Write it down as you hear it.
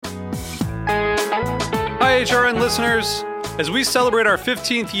HRN listeners. As we celebrate our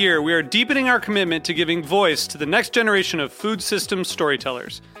 15th year, we are deepening our commitment to giving voice to the next generation of food systems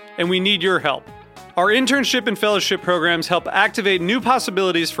storytellers, and we need your help. Our internship and fellowship programs help activate new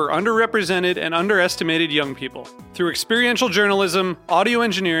possibilities for underrepresented and underestimated young people through experiential journalism, audio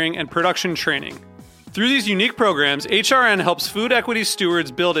engineering, and production training. Through these unique programs, HRN helps food equity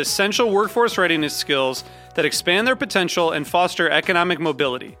stewards build essential workforce readiness skills that expand their potential and foster economic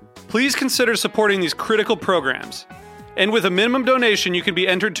mobility. Please consider supporting these critical programs. And with a minimum donation, you can be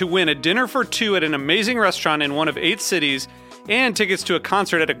entered to win a dinner for two at an amazing restaurant in one of 8 cities and tickets to a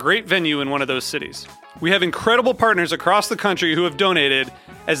concert at a great venue in one of those cities. We have incredible partners across the country who have donated,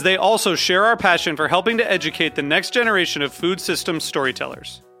 as they also share our passion for helping to educate the next generation of food systems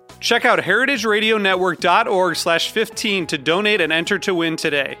storytellers. Check out heritageradionetwork.org/15 to donate and enter to win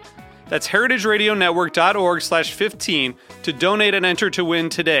today. That's heritageradionetwork.org/15 to donate and enter to win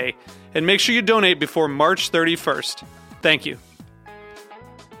today. And make sure you donate before March 31st. Thank you.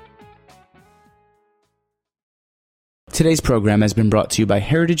 Today's program has been brought to you by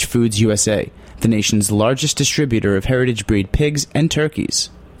Heritage Foods USA, the nation's largest distributor of heritage breed pigs and turkeys.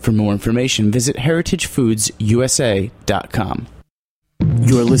 For more information, visit heritagefoodsusa.com.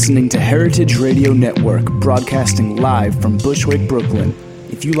 You're listening to Heritage Radio Network, broadcasting live from Bushwick, Brooklyn.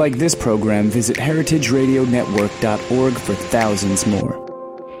 If you like this program, visit heritageradionetwork.org for thousands more.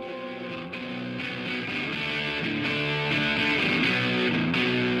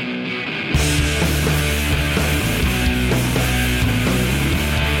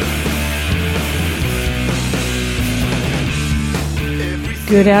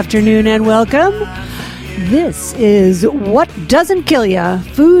 Good afternoon and welcome. This is What Doesn't Kill Ya,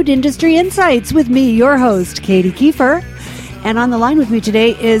 Food Industry Insights with me, your host, Katie Kiefer. And on the line with me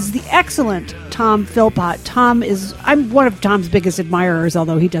today is the excellent Tom Philpott. I'm one of Tom's biggest admirers,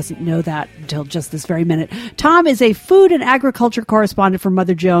 although he doesn't know that until just this very minute. Tom is a food and agriculture correspondent for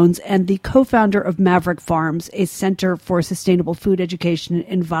Mother Jones and the co-founder of Maverick Farms, a center for sustainable food education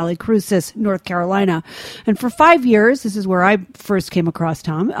in Valley Crucis, North Carolina. And for 5 years, this is where I first came across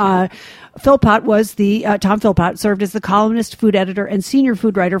Tom, Philpott Tom Philpott served as the columnist, food editor, and senior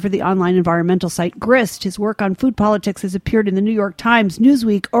food writer for the online environmental site Grist. His work on food politics has appeared in the New York Times,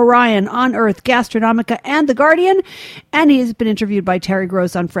 Newsweek, Orion, On Earth, Gastronomica, and The Guardian. And he has been interviewed by Terry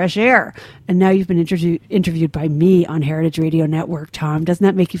Gross on Fresh Air. And now you've been interviewed by me on Heritage Radio Network, Tom. Doesn't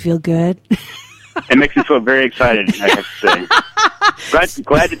that make you feel good? It makes me feel very excited, I have to say.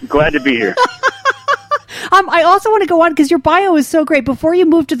 Glad to be here. I also want to go on because your bio is so great. Before you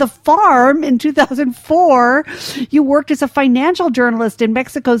moved to the farm in 2004, you worked as a financial journalist in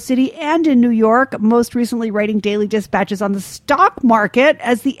Mexico City and in New York, most recently writing daily dispatches on the stock market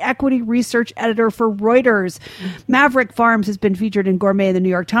as the equity research editor for Reuters. Maverick Farms has been featured in Gourmet in the New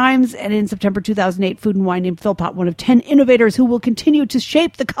York Times, and in September 2008, Food and Wine named Philpott one of 10 innovators who will continue to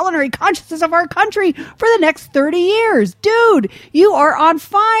shape the culinary consciousness of our country for the next 30 years. Dude, you are on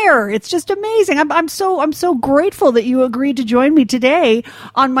fire. It's just amazing. I'm so grateful that you agreed to join me today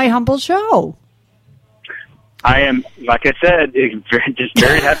on my humble show. I am, like I said, just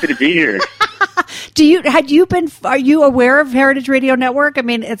very happy to be here. Are you aware of Heritage Radio Network? I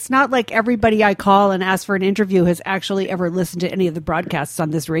mean, it's not like everybody I call and ask for an interview has actually ever listened to any of the broadcasts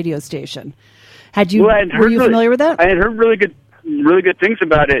on this radio station. Were you familiar with that? I had heard really good things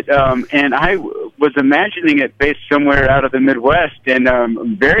about it, and I was imagining it based somewhere out of the Midwest, and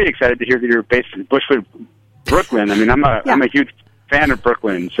I'm very excited to hear that you're based in Bushwick, Brooklyn. I mean, I'm a huge fan of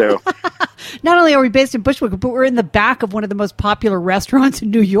Brooklyn, so. Not only are we based in Bushwick, but we're in the back of one of the most popular restaurants in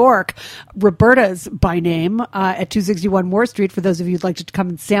New York, Roberta's by name, at 261 Moore Street. For those of you who'd like to come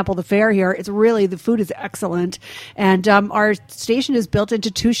and sample the fare here, the food is excellent. And our station is built into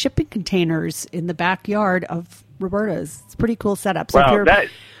 2 shipping containers in the backyard of Roberta's. It's a pretty cool setup. So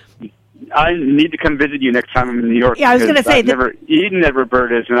I need to come visit you next time I'm in New York. Yeah, I was going to say I've never eaten at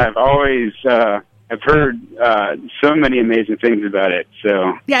Roberta's, and I've always I've heard so many amazing things about it.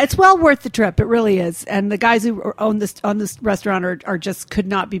 So yeah, it's well worth the trip. It really is. And the guys who own this restaurant are just could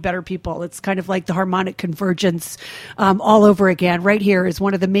not be better people. It's kind of like the harmonic convergence all over again. Right here is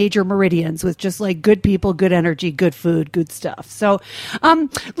one of the major meridians with just like good people, good energy, good food, good stuff. So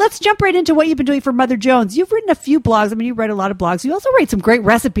let's jump right into what you've been doing for Mother Jones. You've written a few blogs. I mean, you write a lot of blogs. You also write some great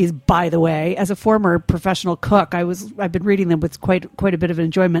recipes, by the way. As a former professional cook, I've been reading them with quite a bit of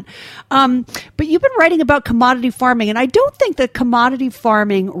enjoyment. But you've you've been writing about commodity farming, and I don't think that commodity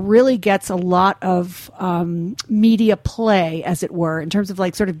farming really gets a lot of media play, as it were, in terms of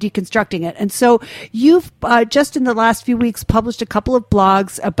like sort of deconstructing it. And so you've just in the last few weeks published a couple of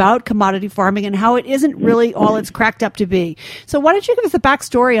blogs about commodity farming and how it isn't really all it's cracked up to be. So why don't you give us the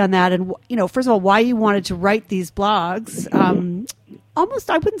backstory on that? And, first of all, why you wanted to write these blogs, almost,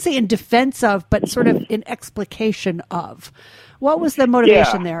 I wouldn't say in defense of, but sort of in explication of. What was the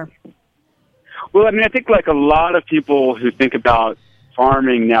motivation there? Well, I mean, I think like a lot of people who think about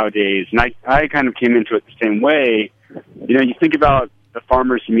farming nowadays, and I kind of came into it the same way, you think about the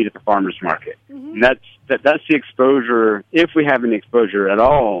farmers you meet at the farmers market. Mm-hmm. And that's the exposure, if we have any exposure at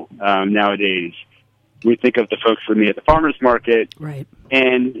all nowadays. We think of the folks we meet at the farmers market, right?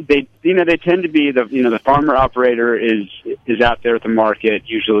 And they tend to be the farmer operator is out there at the market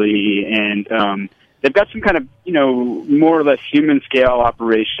usually, and they've got some kind of more or less human scale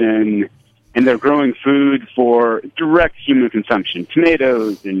operation, and they're growing food for direct human consumption,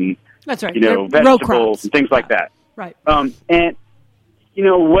 tomatoes and that's right, vegetables and things like that, right? And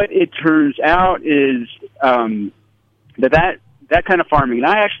what it turns out is that kind of farming, and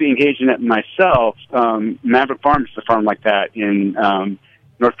I actually engage in it myself. Maverick Farms is a farm like that in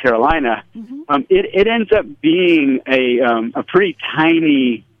North Carolina. Mm-hmm. It ends up being a pretty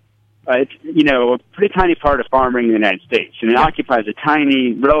tiny, a pretty tiny part of farming in the United States, and it occupies a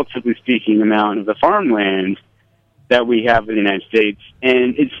tiny, relatively speaking, amount of the farmland that we have in the United States,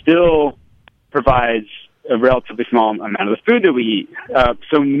 and it still provides a relatively small amount of the food that we eat.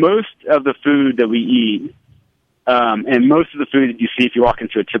 So most of the food that we eat, and most of the food that you see if you walk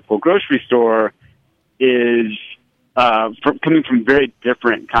into a typical grocery store is coming from very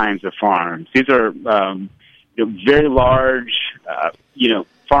different kinds of farms. These are very large,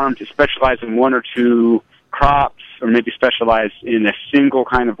 farms that specialize in one or two crops, or maybe specialize in a single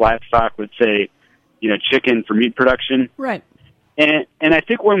kind of livestock, let's say, chicken for meat production. Right. And I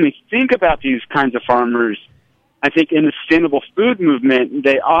think when we think about these kinds of farmers, I think in the sustainable food movement,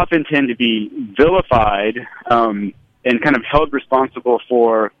 they often tend to be vilified and kind of held responsible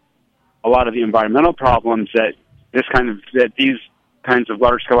for a lot of the environmental problems that these kinds of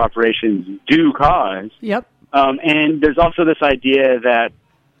large-scale operations do cause. Yep. And there's also this idea that,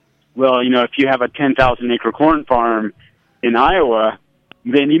 if you have a 10,000-acre corn farm in Iowa,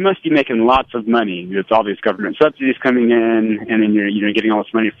 then you must be making lots of money. There's all these government subsidies coming in, and then you're getting all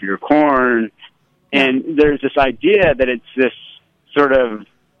this money for your corn. And there's this idea that it's this sort of,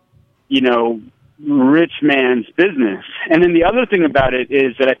 rich man's business. And then the other thing about it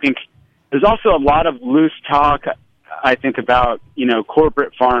is that I think there's also a lot of loose talk, I think, about,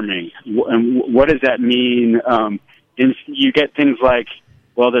 corporate farming. And what does that mean? And you get things like,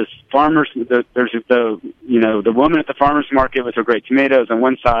 there's farmers, there's the woman at the farmer's market with her great tomatoes on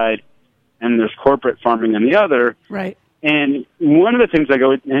one side, and there's corporate farming on the other. Right. And one of the things I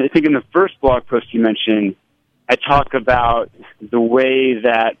think in the first blog post you mentioned, I talk about the way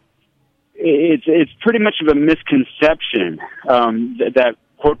that it's pretty much of a misconception that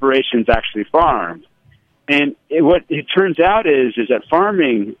corporations actually farm. And what it turns out is that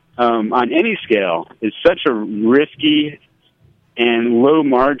farming on any scale is such a risky and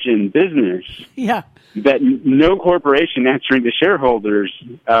low-margin business that no corporation answering to shareholders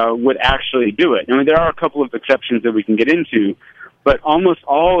would actually do it. I mean, there are a couple of exceptions that we can get into, but almost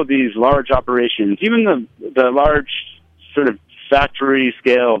all of these large operations, even the large sort of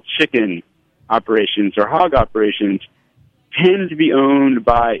factory-scale chicken operations or hog operations, tend to be owned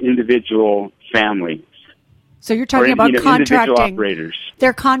by individual families. So you're talking about contracting. Individual operators.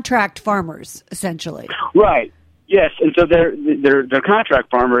 They're contract farmers, essentially. Right. Yes, and so they're contract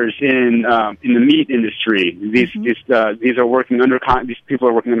farmers in the meat industry. These people are working under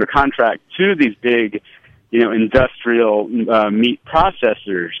contract to these big, industrial meat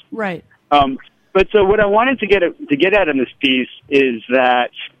processors. Right. But so what I wanted to get at in this piece is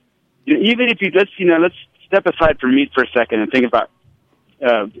that even if let's step aside from meat for a second and think about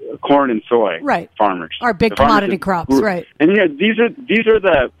corn and soy farmers, our big commodity crops, right? And these are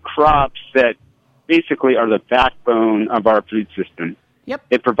the crops that basically are the backbone of our food system. Yep.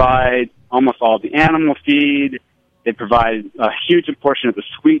 They provide almost all the animal feed. They provide a huge portion of the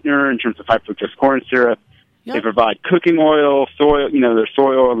sweetener in terms of high fructose corn syrup. Yep. They provide cooking oil, soy. Their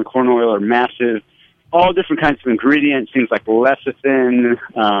soy oil and corn oil are massive. All different kinds of ingredients, things like lecithin,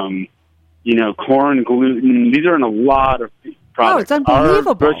 corn gluten. These are in a lot of products. Oh, it's unbelievable.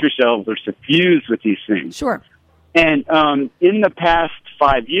 Our grocery shelves are suffused with these things. Sure. And in the past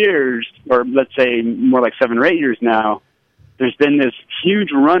 5 years, or let's say more like 7 or 8 years now, there's been this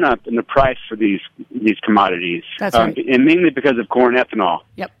huge run-up in the price for these commodities. That's right. And mainly because of corn ethanol.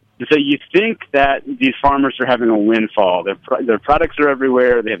 Yep. So you think that these farmers are having a windfall. Their products are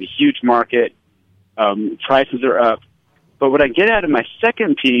everywhere. They have a huge market. Prices are up. But what I get out of my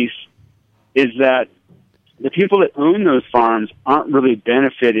second piece is that the people that own those farms aren't really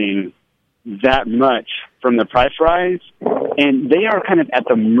benefiting that much from the price rise, and they are kind of at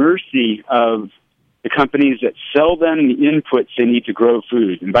the mercy of the companies that sell them the inputs they need to grow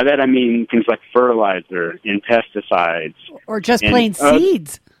food. And by that I mean things like fertilizer and pesticides. Or just plain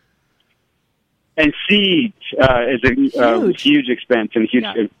seeds. And seeds is a huge expense and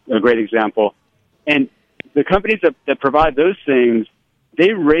a great example. And the companies that provide those things,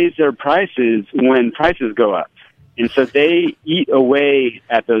 they raise their prices when prices go up. And so they eat away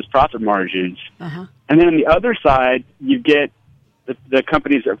at those profit margins. Uh-huh. And then on the other side, you get the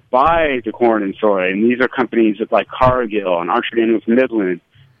companies that buy the corn and soy. And these are companies like Cargill and Archer Daniels Midland.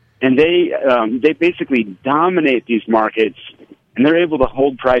 And they basically dominate these markets, and they're able to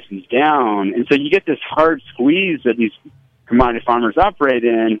hold prices down. And so you get this hard squeeze that these commodity farmers operate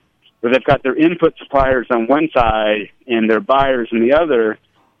in, where they've got their input suppliers on one side and their buyers on the other,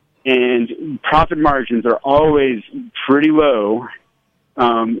 and profit margins are always pretty low.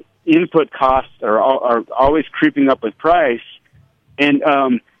 Input costs are always creeping up with price. And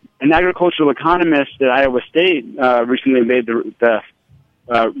an agricultural economist at Iowa State recently made the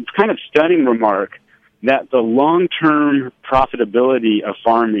kind of stunning remark that the long-term profitability of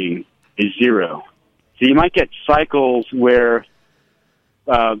farming is zero. So you might get cycles where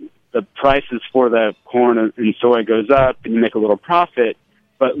the prices for the corn and soy goes up and you make a little profit,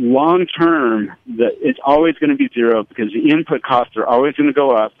 but long term, it's always going to be zero because the input costs are always going to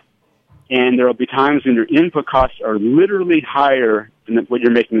go up, and there will be times when your input costs are literally higher than what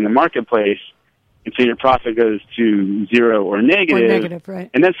you're making in the marketplace, and so your profit goes to zero or negative. Or negative, right.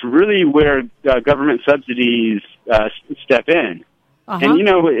 And that's really where government subsidies step in. Uh-huh. And, you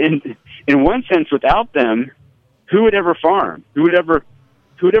know, in one sense, without them, who would ever farm? Who would ever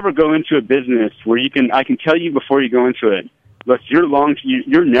go into a business where I can tell you before you go into it, look,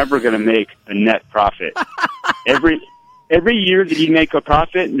 you're never going to make a net profit. Every year that you make a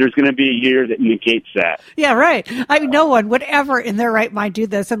profit, there's going to be a year that negates that. Yeah, right. I mean, no one would ever in their right mind do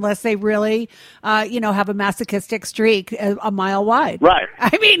this unless they really, have a masochistic streak a mile wide. Right.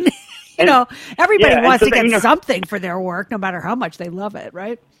 I mean, everybody wants to get something for their work, no matter how much they love it,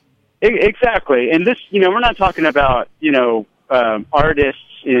 right? Exactly. And this, we're not talking about, artists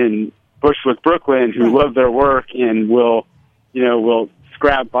in Bushwick, Brooklyn who love their work and will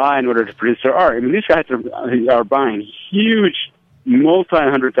scrap by in order to produce their art. I mean, these guys are buying huge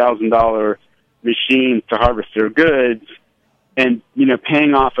multi-$100,000 machines to harvest their goods and,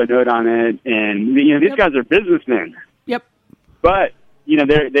 paying off a note on it. And, these guys are businessmen. Yep. But,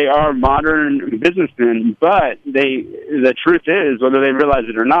 they are modern businessmen, but the truth is, whether they realize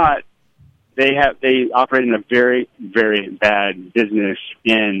it or not, they operate in a very, very bad business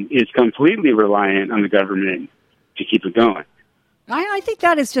and is completely reliant on the government to keep it going. I think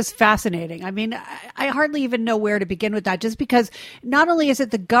that is just fascinating. I mean, I hardly even know where to begin with that, just because not only is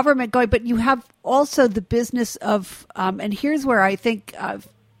it the government going, but you have also the business of, and here's where I think, at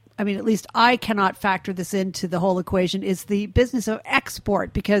least I cannot factor this into the whole equation, is the business of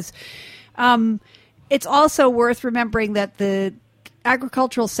export, because it's also worth remembering that the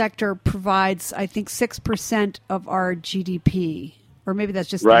agricultural sector provides, I think, 6% of our GDP. Or maybe that's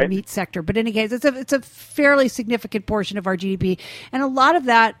just the meat sector. But in any case, it's a fairly significant portion of our GDP. And a lot of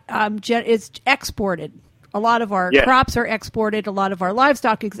that is exported. A lot of our crops are exported. A lot of our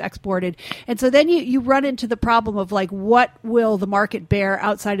livestock is exported. And so then you run into the problem of, like, what will the market bear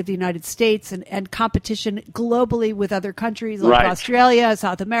outside of the United States and competition globally with other countries like Australia,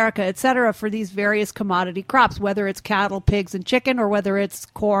 South America, et cetera, for these various commodity crops, whether it's cattle, pigs, and chicken, or whether it's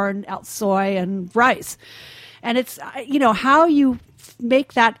corn, soy, and rice. And it's, how you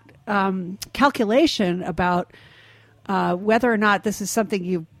make that calculation about whether or not this is something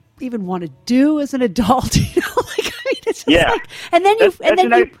you even want to do as an adult. It's just like, and then go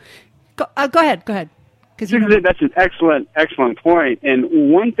ahead. That's an excellent point.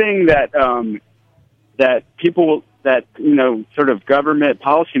 And one thing that people sort of government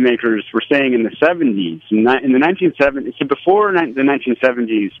policymakers were saying in the 70s, in the 1970s, so before the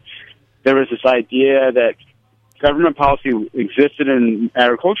 1970s, there was this idea that government policy existed in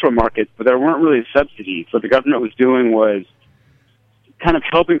agricultural markets, but there weren't really subsidies. What the government was doing was kind of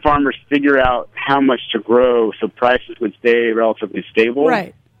helping farmers figure out how much to grow so prices would stay relatively stable.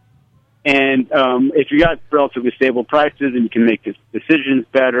 Right. And if you got relatively stable prices, and you can make decisions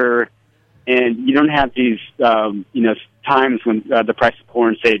better, and you don't have these times when the price of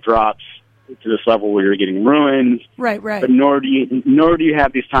corn, say, drops to this level where you're getting ruined. Right. But nor do you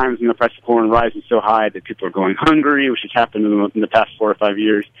have these times when the price of corn rises so high that people are going hungry, which has happened in the past 4 or 5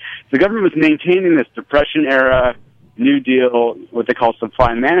 years. The government was maintaining this Depression-era New Deal, what they call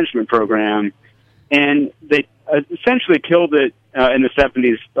supply management program, and they essentially killed it in the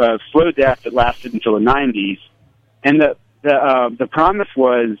 70s, slow death that lasted until the 90s. And the promise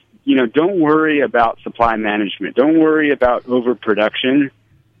was, don't worry about supply management. Don't worry about overproduction,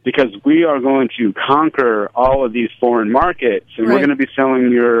 because we are going to conquer all of these foreign markets, and we're going to be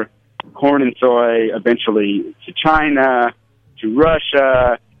selling your corn and soy eventually to China, to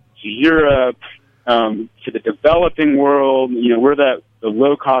Russia, to Europe, to the developing world. We're the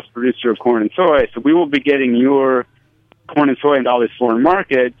low-cost producer of corn and soy, so we will be getting your corn and soy into all these foreign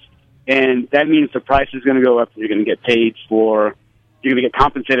markets, and that means the price is going to go up, and you're going to get paid for, you're going to get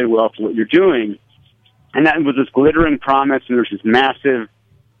compensated well for what you're doing. And that was this glittering promise, and there's this massive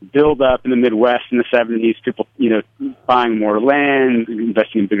build-up in the Midwest in the 70s, people, buying more land,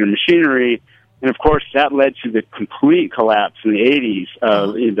 investing in bigger machinery. And, of course, that led to the complete collapse in the 80s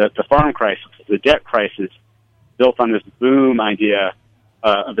of the farm crisis, the debt crisis, built on this boom idea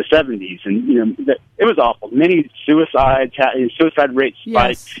of the 70s. And, it was awful. Many suicide rates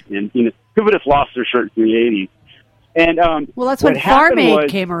spiked, and, people just lost their shirts in the 80s. And well, that's when Farm Aid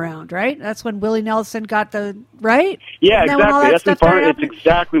came around, right? That's when Willie Nelson got the right. Yeah, exactly. That's when it's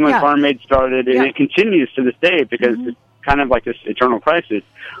exactly when Farm Aid started, and it continues to this day because it's kind of like this eternal crisis.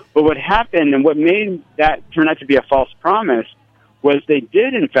 But what happened and what made that turn out to be a false promise was they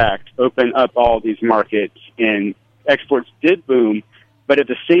did, in fact, open up all these markets, and exports did boom. But at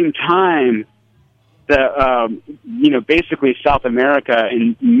the same time, basically South America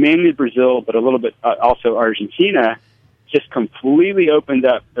and mainly Brazil, but a little bit also Argentina, just completely opened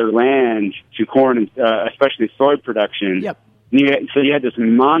up their land to corn and especially soy production. Yep. So you had this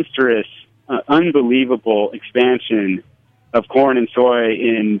monstrous, unbelievable expansion of corn and soy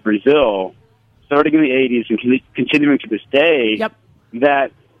in Brazil, starting in the 80s and continuing to this day. Yep.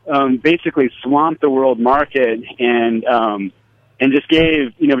 That basically swamped the world market and just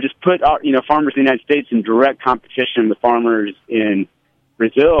gave, just put, farmers in the United States in direct competition with farmers in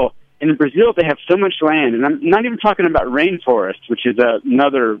Brazil. And in Brazil, they have so much land, and I'm not even talking about rainforest, which is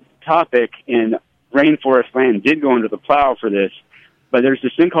another topic, and rainforest land did go under the plow for this. But there's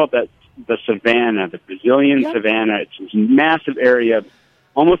this thing called the savanna, the Brazilian savanna. It's this massive area,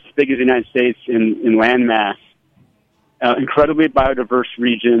 almost as big as the United States in land mass, incredibly biodiverse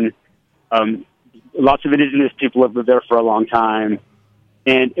region. Lots of indigenous people have lived there for a long time,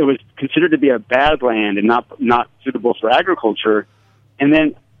 and it was considered to be a bad land and not suitable for agriculture. And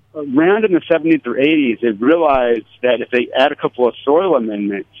then around in the 70s or 80s, they realized that if they add a couple of soil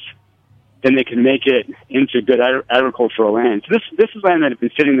amendments, then they can make it into good agricultural land. So this is land that had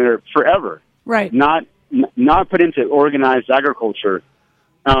been sitting there forever, right? Not put into organized agriculture.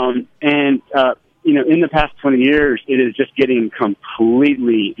 In the past 20 years, it is just getting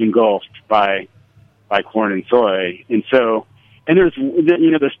completely engulfed by corn and soy. And so, there's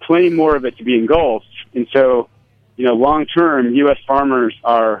plenty more of it to be engulfed. And so, long term, U.S. farmers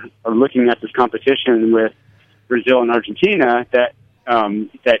are looking at this competition with Brazil and Argentina that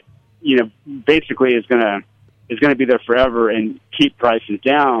basically is going to be there forever and keep prices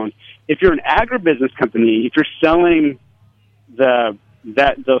down. If you're an agribusiness company, if you're selling the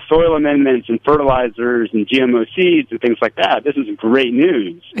soil amendments and fertilizers and GMO seeds and things like that, this is great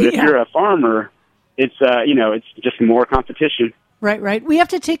news. But if you're a farmer, it's just more competition. Right. We have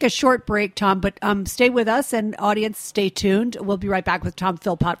to take a short break, Tom, but stay with us, and audience, stay tuned. We'll be right back with Tom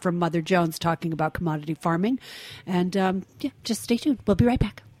Philpott from Mother Jones talking about commodity farming. And just stay tuned. We'll be right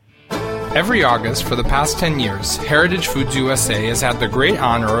back. Every August for the past 10 years, Heritage Foods USA has had the great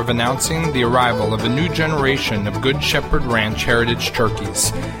honor of announcing the arrival of a new generation of Good Shepherd Ranch heritage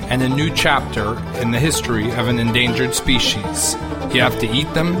turkeys and a new chapter in the history of an endangered species. You have to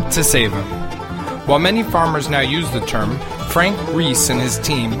eat them to save them. While many farmers now use the term, Frank Reese and his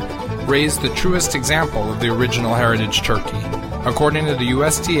team raised the truest example of the original heritage turkey. According to the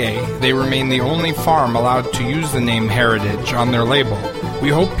USDA, they remain the only farm allowed to use the name heritage on their label. We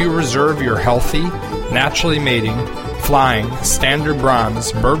hope you reserve your healthy, naturally mating, flying, standard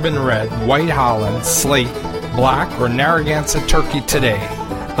bronze, bourbon red, white Holland, slate, black, or Narragansett turkey today.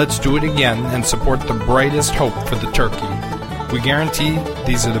 Let's do it again and support the brightest hope for the turkey. We guarantee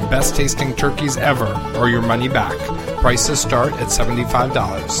these are the best tasting turkeys ever, or your money back. Prices start at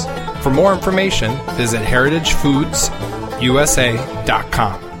 $75. For more information, visit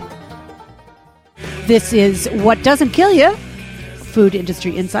heritagefoods.usa.com. This is What Doesn't Kill You, Food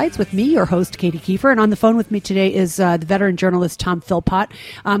Industry Insights with me, your host, Katie Kiefer. And on the phone with me today is the veteran journalist, Tom Philpott.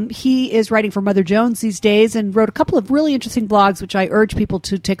 He is writing for Mother Jones these days and wrote a couple of really interesting blogs, which I urge people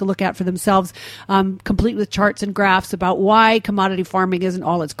to take a look at for themselves, complete with charts and graphs about why commodity farming isn't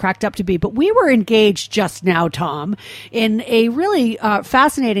all it's cracked up to be. But we were engaged just now, Tom, in a really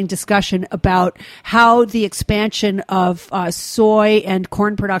fascinating discussion about how the expansion of soy and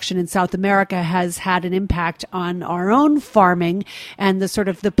corn production in South America has had an impact on our own farming and the sort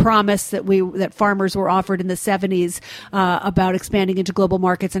of the promise that farmers were offered in the 70s about expanding into global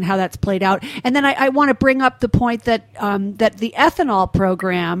markets and how that's played out. And then I want to bring up the point that that the ethanol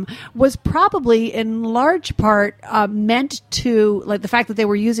program was probably in large part meant to, like the fact that they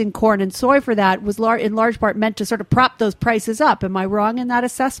were using corn and soy for that was in large part meant to sort of prop those prices up. Am I wrong in that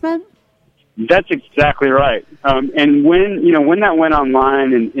assessment? That's exactly right. And when that went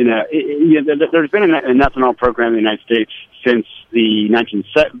online, and there's been an ethanol program in the United States since the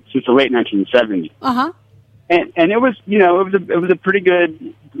late 1970s. And it was a pretty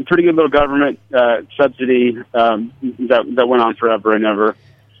good little government subsidy that went on forever and ever.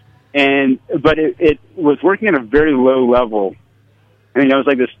 But it was working at a very low level. I mean, it was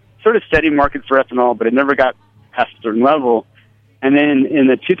like this sort of steady market for ethanol, but it never got past a certain level. And then in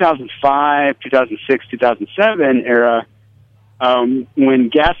the 2005, 2006, 2007 era, when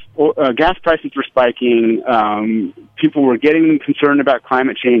gas prices were spiking, people were getting concerned about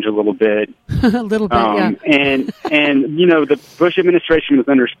climate change a little bit. A little bit, yeah. And the Bush administration was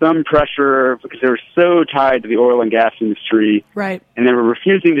under some pressure because they were so tied to the oil and gas industry. Right. And they were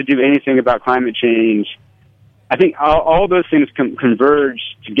refusing to do anything about climate change. I think all those things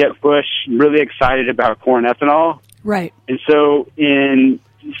converged to get Bush really excited about corn ethanol. Right. And so in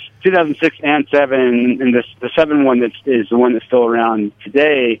 2006 and 7, and the 7 one that is the one that's still around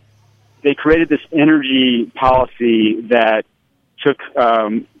today, they created this energy policy that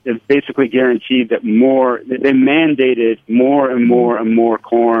it basically guaranteed that they mandated more and more and more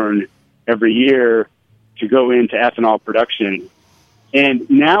corn every year to go into ethanol production. And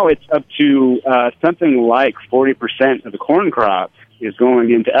now it's up to something like 40% of the corn crop is going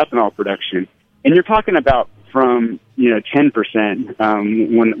into ethanol production. And you're talking about from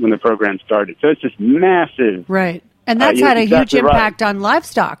 10% when the program started. So it's just massive. Right. And that's had a exactly huge impact on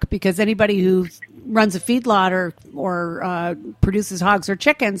livestock, because anybody who runs a feedlot or produces hogs or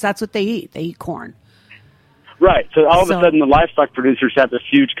chickens, that's what they eat. They eat corn. Right. So all of a sudden the livestock producers have this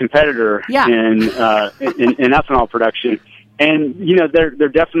huge competitor in ethanol production. And, they're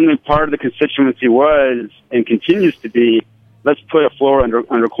definitely part of the constituency was and continues to be, let's put a floor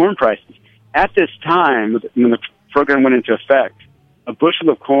under corn prices. At this time, when the program went into effect, a bushel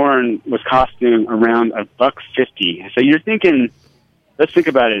of corn was costing around $1.50. So you're thinking, let's think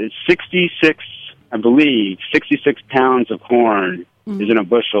about it. It's 66 pounds of corn is in a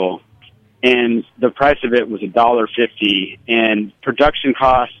bushel, and the price of it was $1.50. And production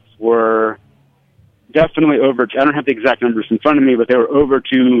costs were definitely over. I don't have the exact numbers in front of me, but they were over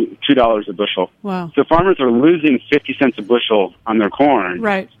 $2 a bushel. Wow! So farmers are losing 50 cents a bushel on their corn.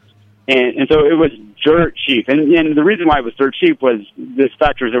 Right. And so it was dirt cheap. And the reason why it was dirt cheap was the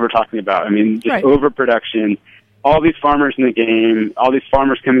factors that we're talking about. I mean, just overproduction, all these farmers in the game, all these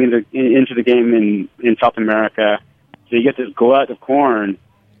farmers coming into the game in South America. So you get this glut of corn.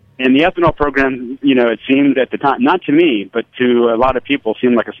 And the ethanol program, it seemed at the time, not to me, but to a lot of people,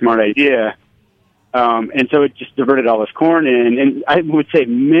 seemed like a smart idea. And so it just diverted all this corn in. And I would say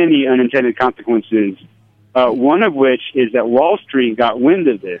many unintended consequences. One of which is that Wall Street got wind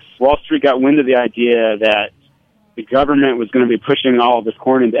of this. Wall Street got wind of the idea that the government was going to be pushing all of this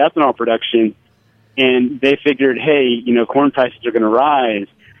corn into ethanol production, and they figured, hey, corn prices are going to rise.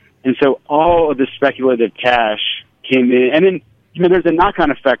 And so all of this speculative cash came in. And then, there's a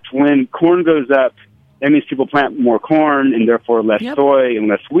knock-on effect. When corn goes up, that means people plant more corn and therefore less soy and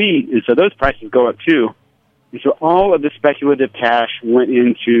less wheat, and so those prices go up too. And so all of the speculative cash went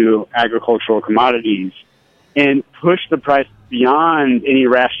into agricultural commodities and push the price beyond any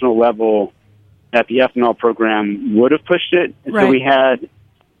rational level that the ethanol program would have pushed it. And so we had,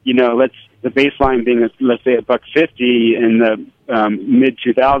 the baseline being, let's say, $1.50 in the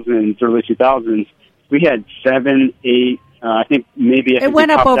mid-2000s, early 2000s. We had 7, 8, I think maybe... It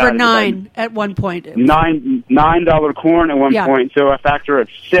went up over 9 at one point. $9 corn at one point, so a factor of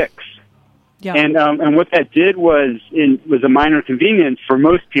 6. Yeah. And what that did was a minor convenience for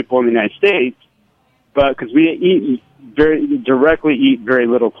most people in the United States, but because we eat very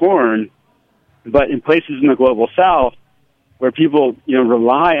little corn, but in places in the global South where people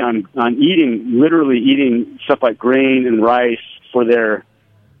rely on literally eating stuff like grain and rice for their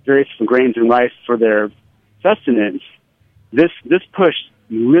various grains and rice for their sustenance, this pushed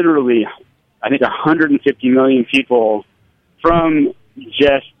literally, I think, 150 million people from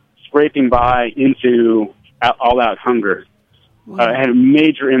just scraping by into all-out hunger. Wow. It had a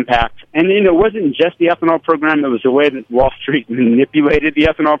major impact. And, it wasn't just the ethanol program. It was the way that Wall Street manipulated the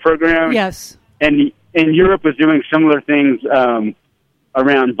ethanol program. Yes. And Europe was doing similar things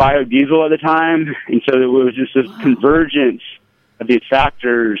around biodiesel at the time. And so it was just this convergence of these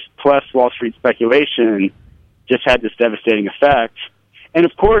factors plus Wall Street speculation just had this devastating effect. And,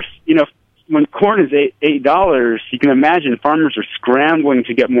 of course, when corn is $8, you can imagine farmers are scrambling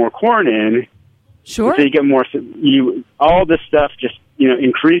to get more corn in. Sure. So you get more. All this stuff just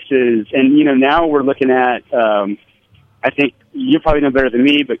increases, and now we're looking at. I think you probably know better than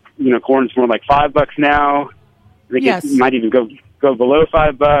me, but corn's more like $5 now. I think Yes. it might even go below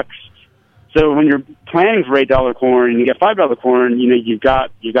 $5. So when you're planning for $8 corn and you get $5 corn, you've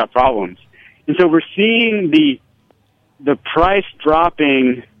got problems. And so we're seeing the price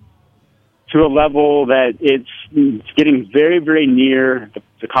dropping to a level that it's getting very, very near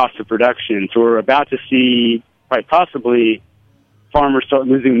the cost of production. So we're about to see, quite possibly, farmers start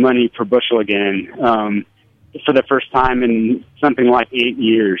losing money per bushel again for the first time in something like 8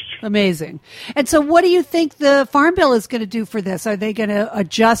 years. Amazing. And so what do you think the Farm Bill is going to do for this? Are they going to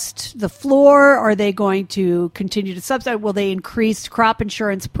adjust the floor? Are they going to continue to subsidize? Will they increase crop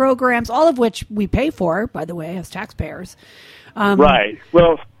insurance programs, all of which we pay for, by the way, as taxpayers? Right.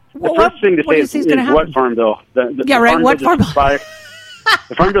 Well, the first thing to say is what Farm Bill? What Farm Bill?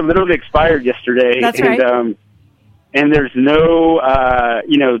 The Farm Bill literally expired yesterday. That's right. And there's no,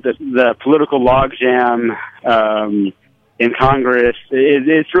 the political logjam in Congress.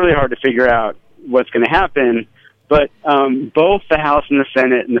 It's really hard to figure out what's going to happen. But both the House and the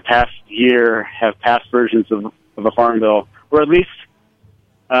Senate in the past year have passed versions of a Farm Bill, or at least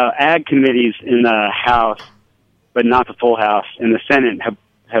ag committees in the House, but not the full House, and the Senate have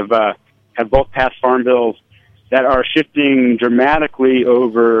both passed farm bills that are shifting dramatically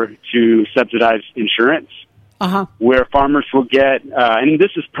over to subsidized insurance, where farmers will get, and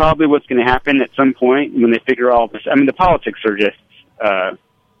this is probably what's going to happen at some point when they figure all this. I mean, the politics are just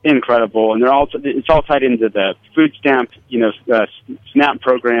incredible, and it's all tied into the food stamp, SNAP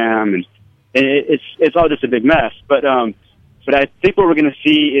program, and it's all just a big mess. But I think what we're going to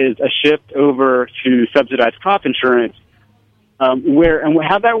see is a shift over to subsidized crop insurance.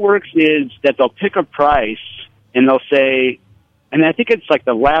 How that works is that they'll pick a price and they'll say, and I think it's like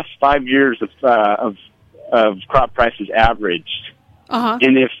the last 5 years of crop prices averaged.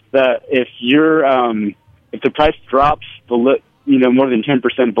 And if the price drops below, more than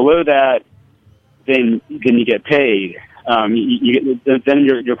 10% below that, then you get paid. Then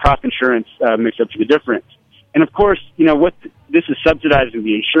your crop insurance makes up for the difference. And of course, this is subsidizing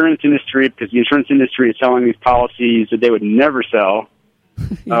the insurance industry, because the insurance industry is selling these policies that they would never sell.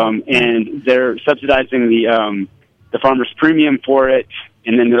 And they're subsidizing the farmer's premium for it.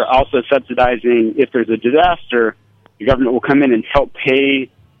 And then they're also subsidizing, if there's a disaster, the government will come in and help the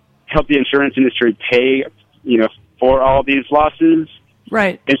insurance industry pay, for all these losses.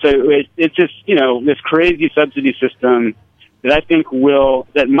 Right. And so it's just, this crazy subsidy system that I think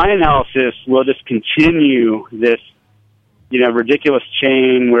that my analysis will just continue this, ridiculous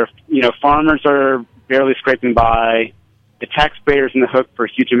chain where, farmers are barely scraping by, the taxpayers in the hook for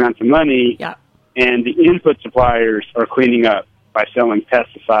huge amounts of money, and the input suppliers are cleaning up by selling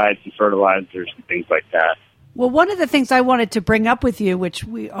pesticides and fertilizers and things like that. Well, one of the things I wanted to bring up with you, which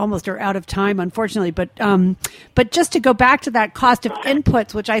we almost are out of time, unfortunately, but just to go back to that cost of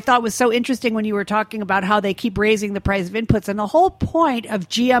inputs, which I thought was so interesting when you were talking about how they keep raising the price of inputs. And the whole point of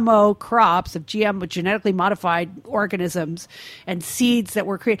GMO crops, of genetically modified organisms and seeds that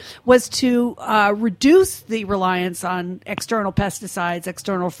were created, was to reduce the reliance on external pesticides,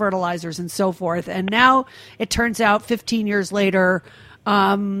 external fertilizers, and so forth. And now it turns out 15 years later,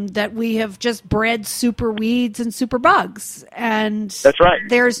 that we have just bred super weeds and super bugs. And that's right.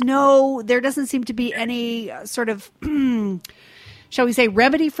 There doesn't seem to be any sort of, shall we say,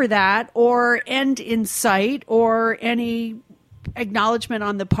 remedy for that, or end in sight, or any acknowledgement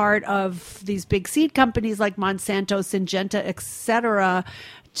on the part of these big seed companies like Monsanto, Syngenta, etc.,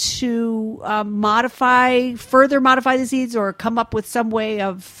 to further modify the seeds, or come up with some way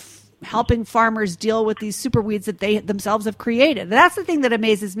of helping farmers deal with these super weeds that they themselves have created. And that's the thing that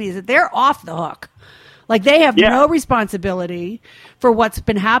amazes me, is that they're off the hook. Like, they have no responsibility for what's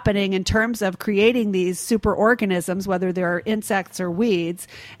been happening in terms of creating these super organisms, whether they're insects or weeds.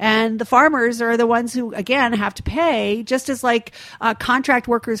 And the farmers are the ones who, again, have to pay, just as like contract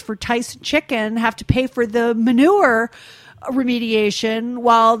workers for Tyson Chicken have to pay for the manure remediation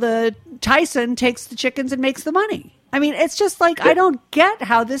while the Tyson takes the chickens and makes the money. I mean, it's just like, I don't get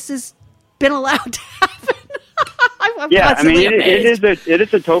how this has been allowed to happen. I'm I mean, it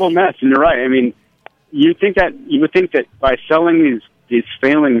is a total mess, and you're right. I mean, you would think that by selling these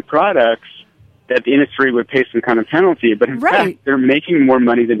failing products, that the industry would pay some kind of penalty, but in fact, they're making more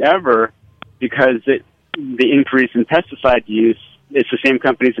money than ever because the increase in pesticide use, it's the same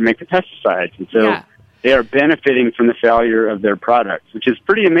companies that make the pesticides, and so they are benefiting from the failure of their products, which is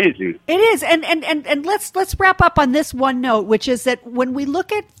pretty amazing. It is, and let's wrap up on this one note, which is that when we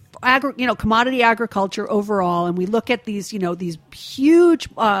look at commodity agriculture overall, and we look at these huge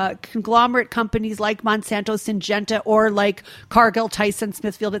conglomerate companies like Monsanto, Syngenta, or like Cargill, Tyson,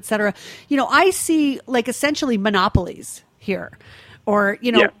 Smithfield, et cetera, I see like essentially monopolies here, or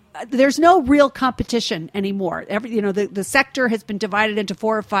there's no real competition anymore. The sector has been divided into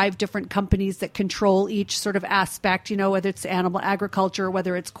 4 or 5 different companies that control each sort of aspect, whether it's animal agriculture,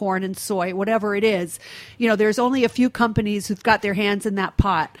 whether it's corn and soy, whatever it is. There's only a few companies who've got their hands in that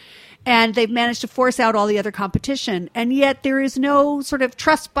pot. And they've managed to force out all the other competition. And yet there is no sort of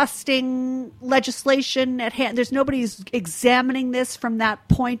trust-busting legislation at hand. There's nobody who's examining this from that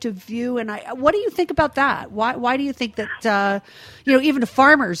point of view. And what do you think about that? Why do you think that, even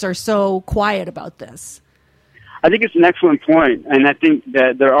farmers are so quiet about this? I think it's an excellent point. And I think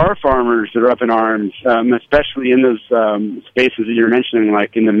that there are farmers that are up in arms, especially in those spaces that you're mentioning,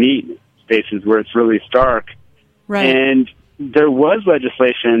 like in the meat spaces where it's really stark. Right. And there was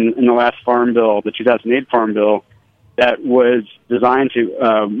legislation in the last Farm Bill, the 2008 Farm Bill, that was designed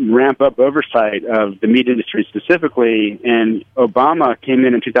to ramp up oversight of the meat industry specifically. And Obama came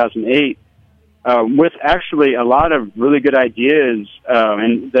in 2008 with actually a lot of really good ideas.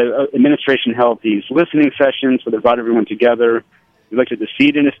 And the administration held these listening sessions where they brought everyone together. We looked at the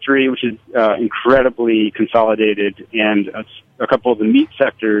seed industry, which is incredibly consolidated, and a couple of the meat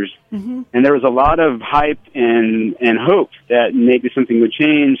sectors. Mm-hmm. And there was a lot of hype and hope that maybe something would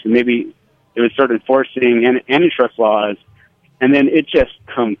change, and maybe it would start enforcing antitrust laws. And then it just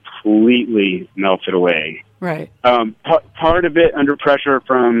completely melted away. Right. Part of it under pressure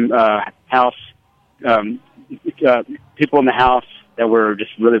from House people in the House that were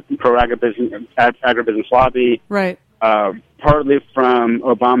just really pro-agribusiness lobby. Right. Partly from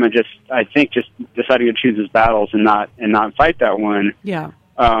Obama just deciding to choose his battles and not fight that one. Yeah.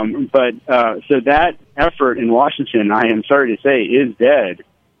 So that effort in Washington, I am sorry to say, is dead.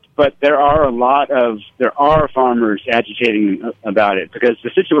 But there are farmers agitating about it because the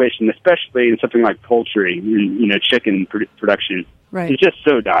situation, especially in something like poultry, chicken production, is just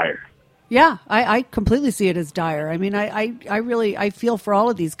so dire. Yeah, I completely see it as dire. I mean, I really feel for all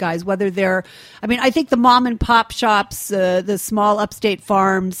of these guys, whether I think the mom and pop shops, the small upstate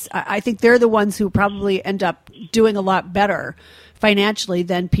farms, I think they're the ones who probably end up doing a lot better financially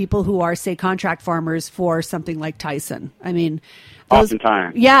than people who are, say, contract farmers for something like Tyson. I mean,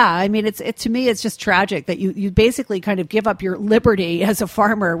 oftentimes. Yeah, I mean, to me, it's just tragic that you basically kind of give up your liberty as a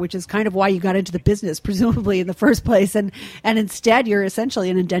farmer, which is kind of why you got into the business, presumably in the first place, and instead you're essentially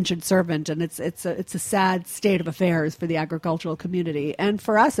an indentured servant, and it's a sad state of affairs for the agricultural community and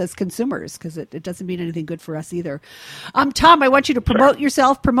for us as consumers, because it doesn't mean anything good for us either. Tom, I want you to promote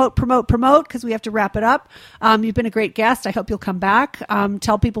yourself, promote, because we have to wrap it up. You've been a great guest. I hope you'll come back.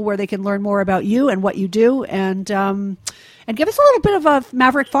 Tell people where they can learn more about you and what you do, and give us a little bit of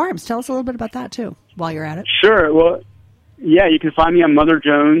Maverick Farms. Tell us a little bit about that, too, while you're at it. Sure. Well, yeah, you can find me on Mother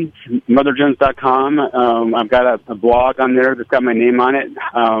Jones, motherjones.com. I've got a blog on there that's got my name on it.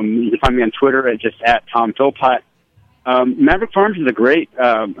 You can find me on Twitter at Tom Philpott. Maverick Farms is a great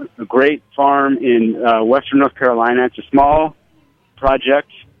farm in western North Carolina. It's a small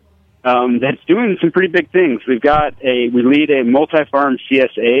project that's doing some pretty big things. We lead a multi-farm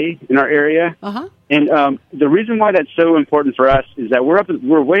CSA in our area. Uh-huh. And the reason why that's so important for us is that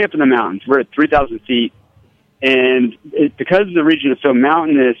we're way up in the mountains. We're at 3,000 feet. And because the region is so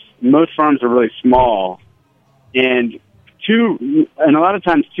mountainous, most farms are really small. And a lot of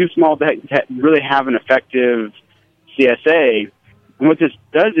times too small to really have an effective CSA. And what this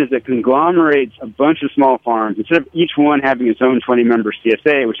does is it conglomerates a bunch of small farms. Instead of each one having its own 20-member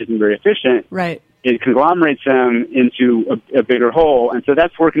CSA, which isn't very efficient, right, it conglomerates them into a bigger whole. And so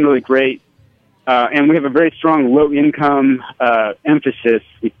that's working really great. And we have a very strong low-income emphasis.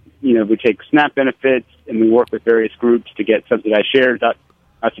 We take SNAP benefits, and we work with various groups to get subsidized shares out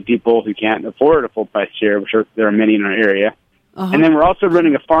to people who can't afford a full-price share, there are many in our area. Uh-huh. And then we're also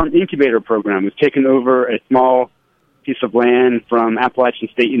running a farm incubator program. We've taken over a small piece of land from Appalachian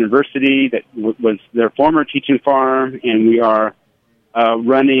State University that was their former teaching farm, and we are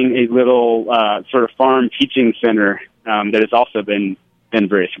running a little sort of farm teaching center that has also been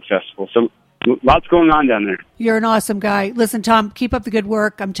very successful. So lots going on down there. You're an awesome guy. Listen, Tom, keep up the good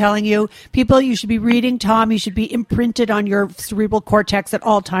work. I'm telling you, people, you should be reading Tom. You should be imprinted on your cerebral cortex at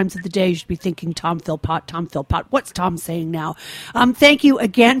all times of the day. You should be thinking Tom Philpott, Tom Philpott. What's Tom saying now? Thank you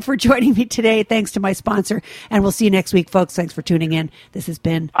again for joining me today. Thanks to my sponsor. And we'll see you next week, folks. Thanks for tuning in. This has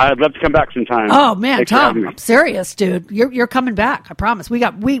been... I'd love to come back sometime. Oh, man, Thanks Tom, I'm serious, dude. You're coming back. I promise. We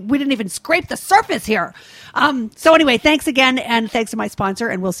didn't even scrape the surface here. So anyway, thanks again. And thanks to my sponsor.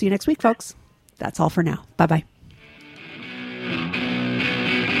 And we'll see you next week, folks. That's all for now. Bye-bye.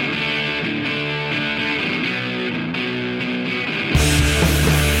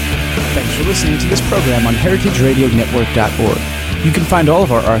 Thanks for listening to this program on heritageradionetwork.org. You can find all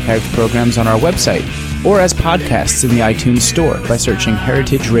of our archived programs on our website or as podcasts in the iTunes Store by searching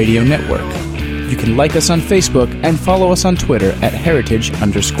Heritage Radio Network. You can like us on Facebook and follow us on Twitter at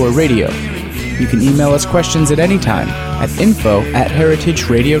heritage_radio. You can email us questions at any time at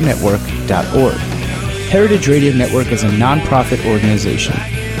info@heritageradionetwork.org. Heritage Radio Network is a non-profit organization.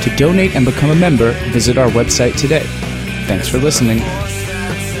 To donate and become a member, visit our website today. Thanks for listening.